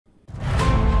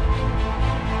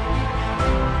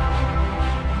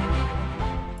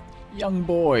Young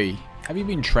boy, have you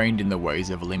been trained in the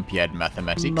ways of Olympiad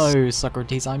mathematics? No,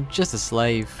 Socrates, I'm just a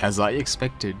slave. As I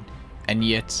expected. And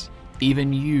yet,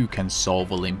 even you can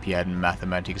solve Olympiad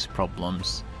mathematics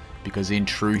problems. Because in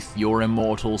truth, your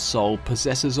immortal soul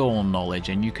possesses all knowledge,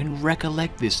 and you can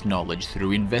recollect this knowledge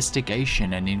through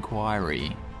investigation and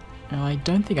inquiry. I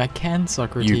don't think I can,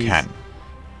 Socrates. You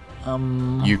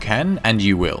can. You can, and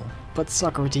you will. But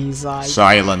Socrates,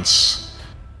 Silence.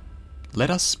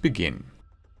 Let us begin.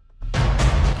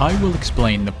 I will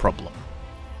explain the problem.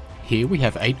 Here we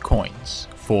have 8 coins,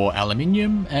 4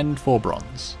 aluminium and 4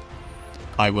 bronze.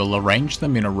 I will arrange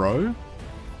them in a row.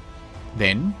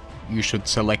 Then, you should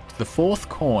select the 4th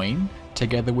coin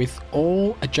together with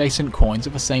all adjacent coins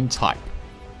of the same type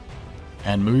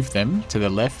and move them to the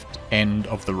left end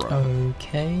of the row.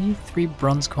 Okay, 3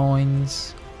 bronze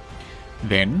coins.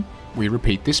 Then, we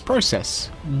repeat this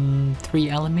process. 3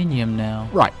 aluminium now.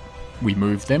 Right, we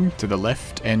move them to the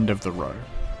left end of the row.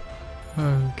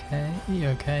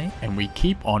 Okay. And we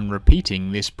keep on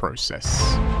repeating this process.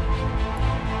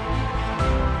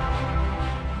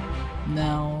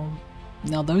 Now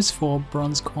those 4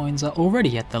 bronze coins are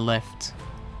already at the left.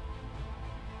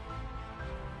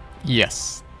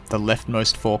 Yes, the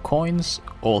leftmost 4 coins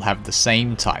all have the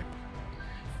same type.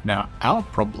 Now our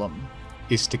problem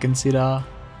is to consider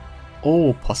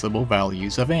all possible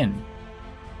values of n.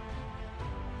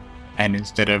 And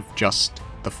instead of just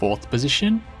the 4th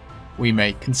position, we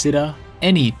may consider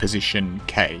any position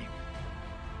k.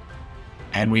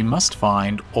 And we must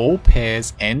find all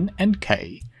pairs n and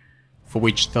k for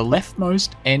which the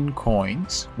leftmost n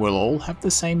coins will all have the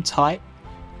same type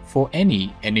for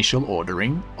any initial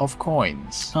ordering of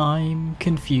coins. I'm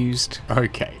confused.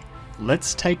 Okay,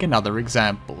 let's take another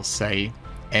example, say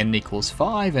n equals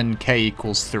 5 and k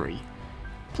equals 3.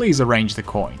 Please arrange the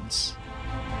coins.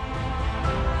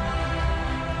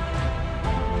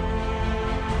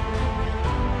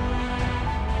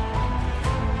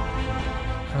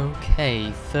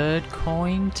 Okay, 3rd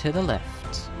coin to the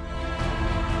left.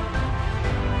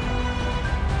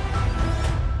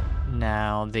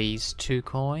 Now these 2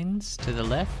 coins to the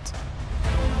left.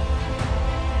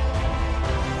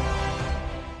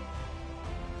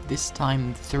 This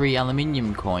time 3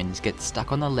 aluminium coins get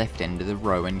stuck on the left end of the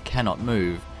row and cannot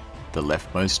move. The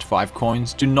leftmost 5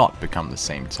 coins do not become the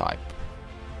same type.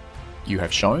 You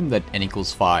have shown that n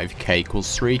equals 5, k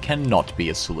equals 3 cannot be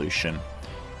a solution.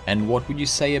 And what would you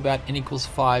say about n equals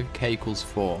 5, k equals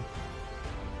 4?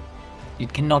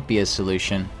 It cannot be a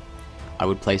solution. I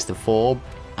would place the 4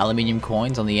 aluminium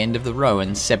coins on the end of the row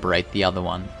and separate the other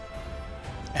one.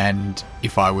 And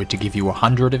if I were to give you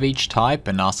 100 of each type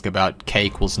and ask about k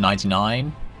equals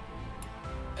 99?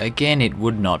 Again, it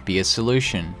would not be a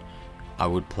solution. I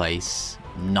would place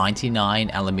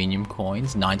 99 aluminium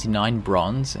coins, 99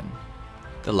 bronze, and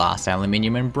the last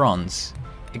aluminium and bronze.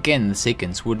 Again, the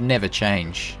sequence would never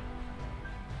change.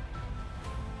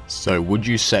 So would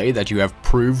you say that you have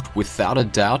proved without a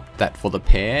doubt that for the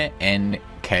pair n,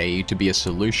 k to be a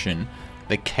solution,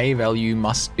 the k value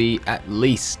must be at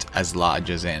least as large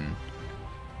as n?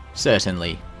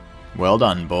 Certainly. Well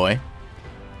done, boy.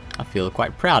 I feel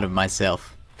quite proud of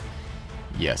myself.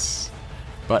 Yes,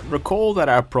 but recall that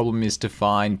our problem is to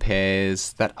find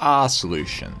pairs that are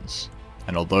solutions.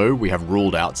 And although we have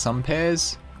ruled out some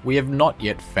pairs, we have not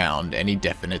yet found any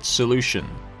definite solution.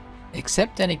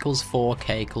 Except n equals 4,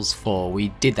 k equals 4, we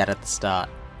did that at the start.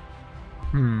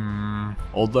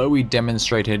 Although we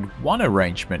demonstrated one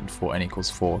arrangement for n equals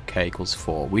 4, k equals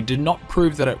 4, we did not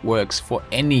prove that it works for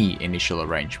any initial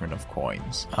arrangement of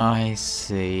coins. I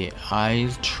see.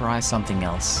 I'll try something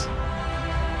else.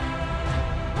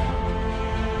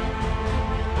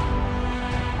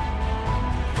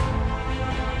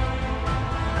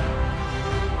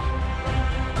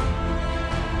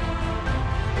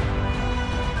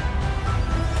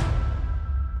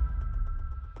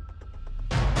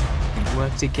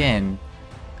 Worked again.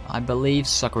 I believe,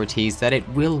 Socrates, that it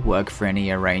will work for any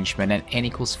arrangement, and n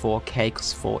equals 4, k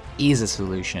equals 4 is a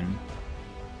solution.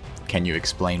 Can you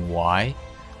explain why?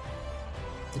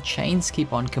 The chains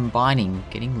keep on combining,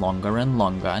 getting longer and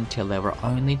longer until there were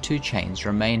only 2 chains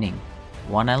remaining,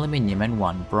 1 aluminium and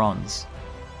 1 bronze.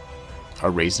 A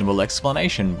reasonable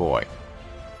explanation, boy.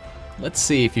 Let's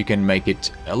see if you can make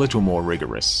it a little more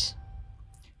rigorous.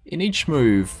 In each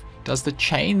move, does the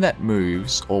chain that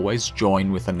moves always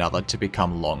join with another to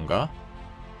become longer?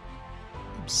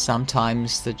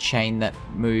 Sometimes the chain that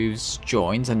moves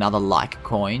joins another like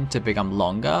coin to become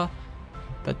longer,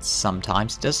 but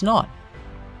sometimes it does not.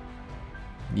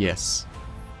 Yes.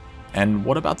 And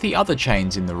what about the other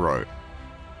chains in the row?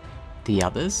 The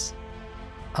others?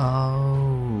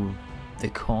 Oh, The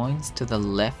coins to the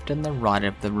left and the right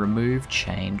of the removed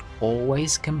chain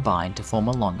always combine to form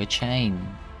a longer chain.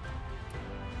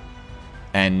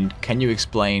 And can you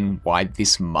explain why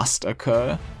this must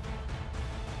occur?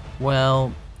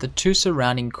 Well, the two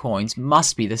surrounding coins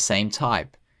must be the same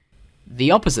type,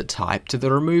 the opposite type to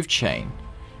the removed chain.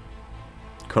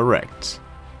 Correct.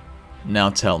 Now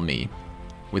tell me,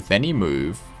 with any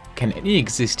move, can any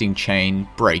existing chain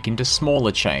break into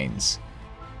smaller chains?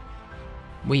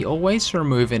 We always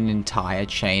remove an entire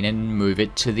chain and move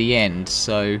it to the end,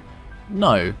 so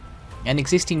no, an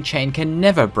existing chain can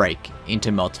never break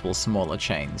into multiple smaller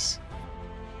chains.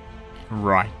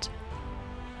 Right.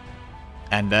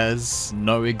 And as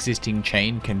no existing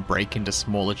chain can break into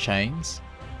smaller chains,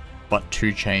 but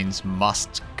two chains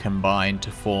must combine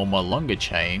to form a longer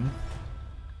chain.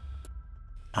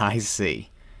 I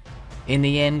see. In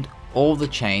the end, all the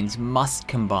chains must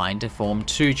combine to form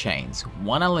two chains,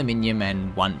 one aluminium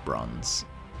and one bronze.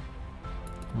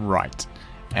 Right.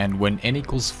 And when n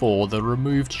equals 4, the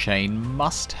removed chain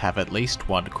must have at least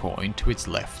one coin to its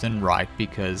left and right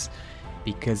because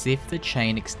if the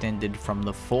chain extended from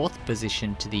the 4th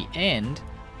position to the end,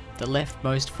 the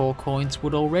leftmost 4 coins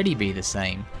would already be the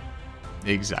same.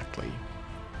 Exactly.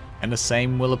 And the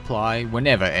same will apply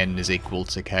whenever n is equal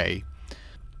to k.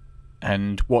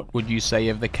 And what would you say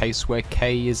of the case where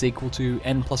k is equal to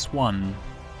n plus 1?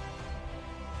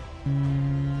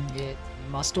 It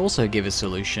must also give a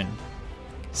solution.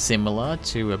 Similar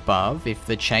to above, if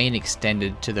the chain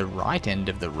extended to the right end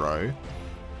of the row,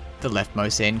 the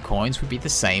leftmost n coins would be the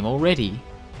same already.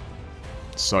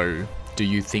 So, do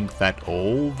you think that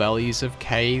all values of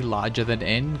k larger than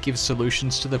n give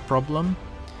solutions to the problem?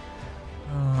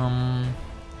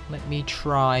 Let me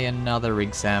try another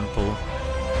example.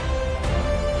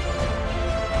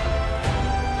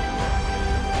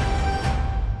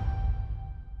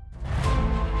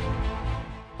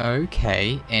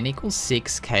 Okay, n equals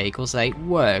 6, k equals 8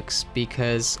 works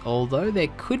because although there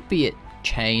could be a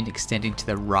chain extending to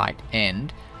the right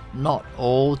end, not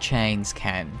all chains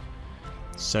can.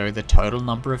 So the total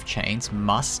number of chains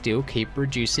must still keep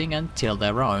reducing until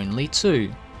there are only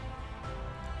 2.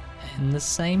 And the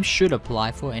same should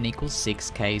apply for n equals 6,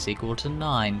 k is equal to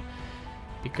 9,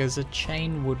 because a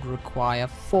chain would require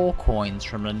 4 coins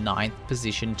from the 9th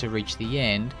position to reach the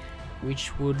end,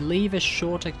 which would leave a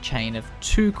shorter chain of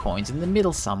 2 coins in the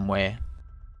middle somewhere.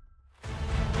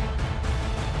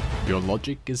 Your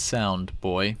logic is sound,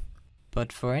 boy.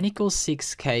 But for n equals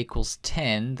 6, k equals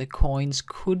 10, the coins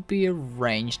could be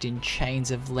arranged in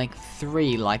chains of length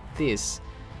 3 like this.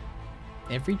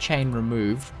 Every chain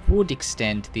removed would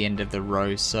extend to the end of the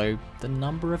row, so the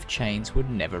number of chains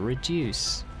would never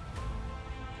reduce.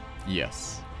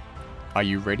 Yes. Are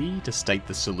you ready to state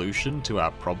the solution to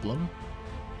our problem?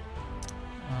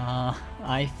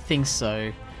 I think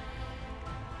so.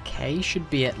 K should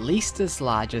be at least as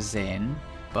large as n,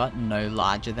 but no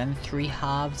larger than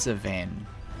 3/2 of n.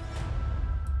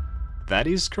 That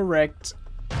is correct.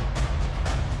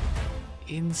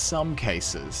 In some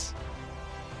cases.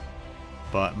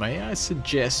 But may I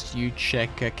suggest you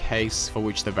check a case for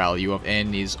which the value of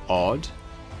n is odd?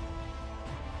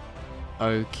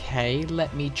 Okay,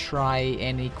 let me try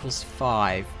n equals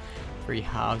 5.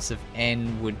 3/2 of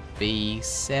n would be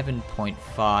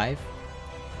 7.5.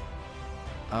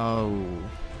 Oh,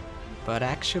 but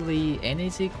actually n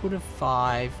is equal to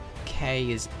 5,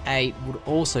 k is 8 would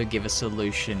also give a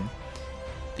solution,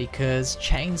 because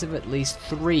chains of at least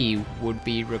 3 would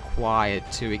be required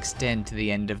to extend to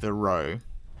the end of the row.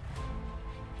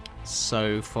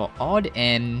 So for odd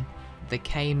n, the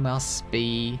k must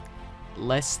be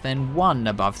less than 1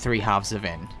 above 3/2 of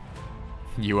n.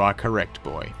 You are correct,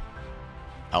 boy.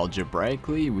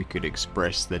 Algebraically, we could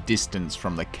express the distance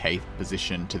from the kth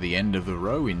position to the end of the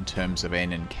row in terms of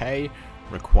n and k,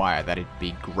 require that it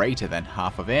be greater than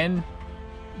half of n.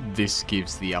 This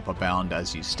gives the upper bound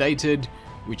as you stated,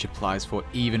 which applies for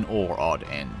even or odd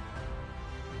n.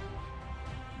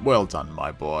 Well done,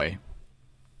 my boy.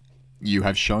 You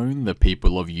have shown the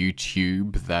people of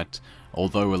YouTube that,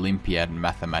 although Olympiad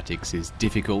mathematics is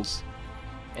difficult,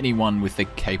 anyone with the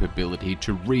capability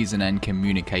to reason and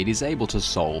communicate is able to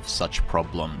solve such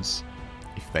problems,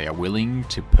 if they are willing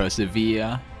to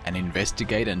persevere and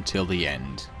investigate until the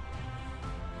end.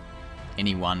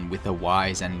 Anyone with a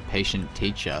wise and patient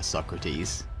teacher,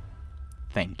 Socrates.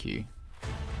 Thank you.